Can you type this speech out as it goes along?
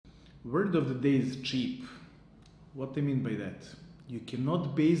Word of the day is cheap. What I mean by that? You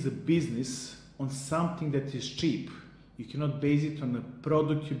cannot base a business on something that is cheap. You cannot base it on a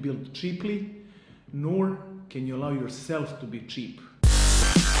product you build cheaply, nor can you allow yourself to be cheap.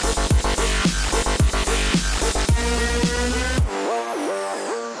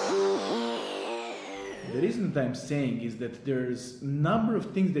 The reason that I'm saying is that there's a number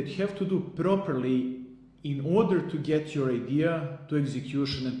of things that you have to do properly in order to get your idea to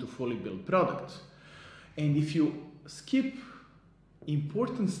execution and to fully build product. And if you skip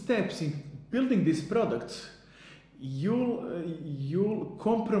important steps in building this product, you'll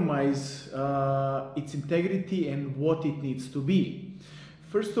compromise its integrity and what it needs to be.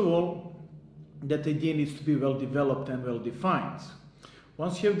 First of all, that idea needs to be well developed and well defined.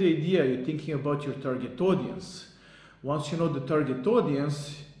 Once you have the idea, you're thinking about your target audience. Once you know the target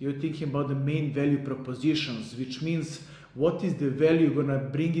audience, you're thinking about the main value propositions, which means what is the value you're going to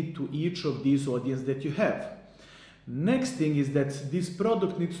bring it to each of these audience that you have. Next thing is that this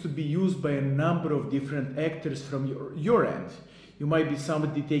product needs to be used by a number of different actors from your end. You might be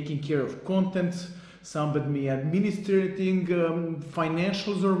somebody taking care of content, somebody administrating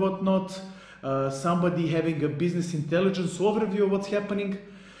financials or whatnot, somebody having a business intelligence overview of what's happening.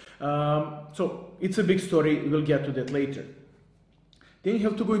 So it's a big story, we'll get to that later. Then you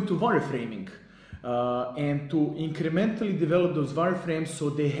have to go into wireframing and to incrementally develop those wireframes so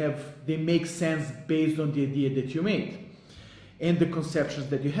they make sense based on the idea that you made and the conceptions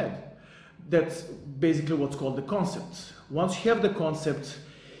that you had. That's basically what's called the concept. Once you have the concept,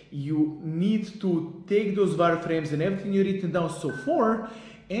 you need to take those wireframes and everything you've written down so far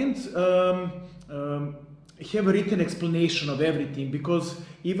and have a written explanation of everything, because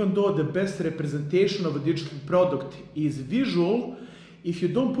even though the best representation of a digital product is visual, if you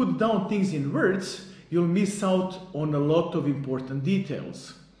don't put down things in words, you'll miss out on a lot of important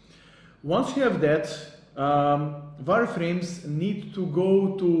details. Once you have that, wireframes need to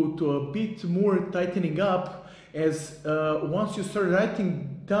go to a bit more tightening up, as once you start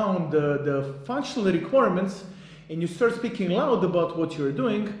writing down the functional requirements and you start speaking loud about what you're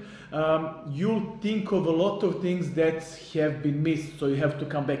doing, you'll think of a lot of things that have been missed, so you have to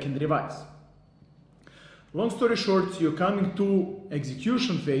come back and revise. Long story short, you're coming to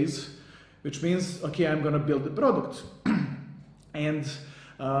execution phase, which means, okay, I'm going to build the product. And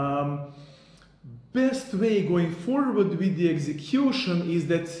best way going forward with the execution is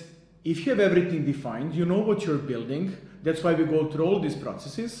that if you have everything defined, you know what you're building. That's why we go through all these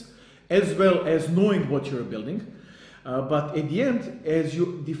processes, as well as knowing what you're building. But at the end, as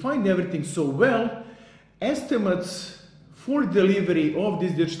you define everything so well, estimates for delivery of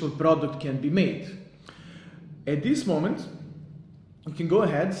this digital product can be made. At this moment, you can go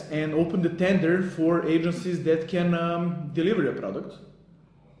ahead and open the tender for agencies that can deliver a product.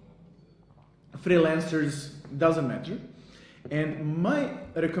 Freelancers, doesn't matter. And my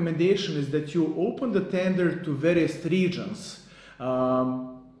recommendation is that you open the tender to various regions,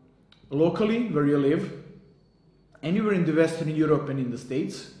 locally, where you live, anywhere in the Western Europe and in the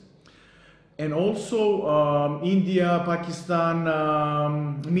States, and also India, Pakistan,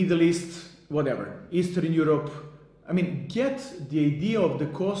 Middle East, whatever, Eastern Europe. I mean, get the idea of the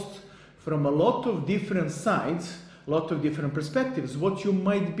cost from a lot of different sides, a lot of different perspectives. What you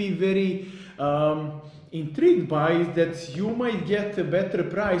might be very intrigued by is that you might get a better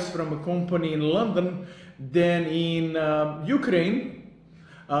price from a company in London than in Ukraine.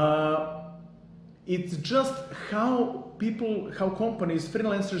 It's just how companies,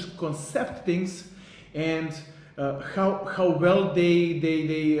 freelancers concept things, and how well they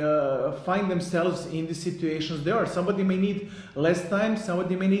find themselves in the situations they are. Somebody may need less time,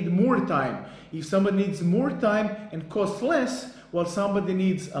 somebody may need more time. If somebody needs more time and costs less, while somebody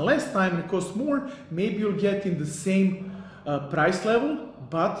needs less time and costs more, maybe you'll get in the same price level,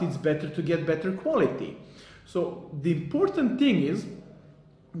 but it's better to get better quality. So the important thing is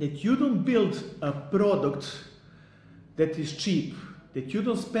that you don't build a product that is cheap, that you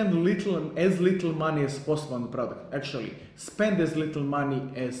don't spend as little money as possible on the product. Actually, spend as little money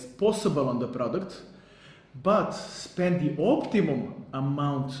as possible on the product, but spend the optimum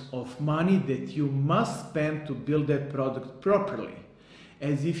amount of money that you must spend to build that product properly.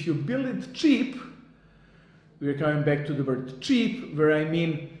 As if you build it cheap, we're coming back to the word cheap, where I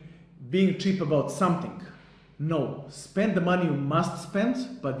mean being cheap about something. No, spend the money you must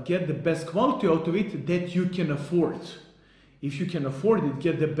spend, but get the best quality out of it that you can afford. If you can afford it,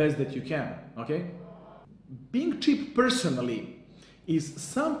 get the best that you can, okay? Being cheap personally is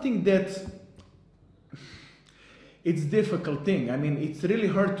something that it's a difficult thing. I mean, it's really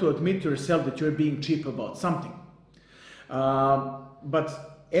hard to admit to yourself that you're being cheap about something.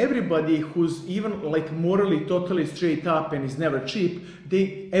 But everybody who's even like morally totally straight up and is never cheap,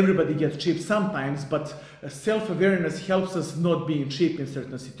 everybody gets cheap sometimes, but self-awareness helps us not being cheap in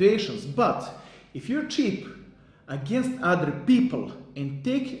certain situations. But if you're cheap against other people and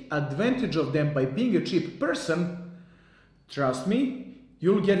take advantage of them by being a cheap person, trust me,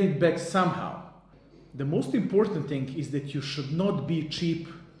 you'll get it back somehow. The most important thing is that you should not be cheap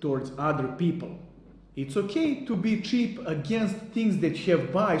towards other people. It's okay to be cheap against things that you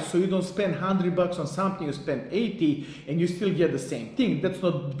have buy, so you don't spend $100 on something, you spend 80 and you still get the same thing. That's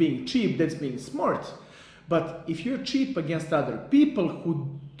not being cheap, that's being smart. But if you're cheap against other people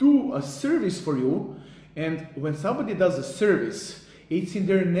who do a service for you, and when somebody does a service, it's in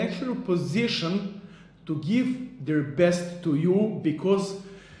their natural position to give their best to you, because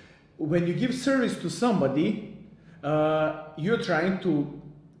when you give service to somebody, you're trying to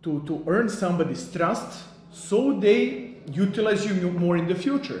earn somebody's trust so they utilize you more in the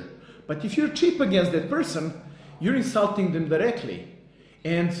future. But if you're cheap against that person, you're insulting them directly.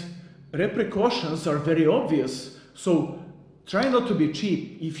 And repercussions are very obvious. So try not to be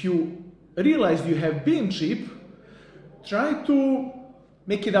cheap. If you realize you have been cheap, try to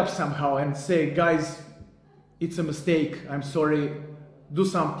make it up somehow and say, guys, it's a mistake, I'm sorry, do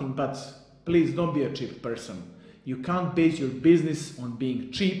something, but please don't be a cheap person. You can't base your business on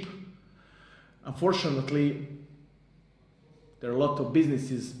being cheap. Unfortunately, there are a lot of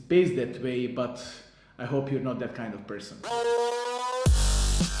businesses based that way, but I hope you're not that kind of person.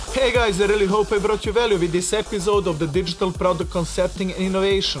 Hey guys, I really hope I brought you value with this episode of the Digital Product Concepting and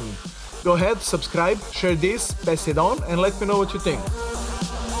Innovation. Go ahead, subscribe, share this, pass it on, and let me know what you think.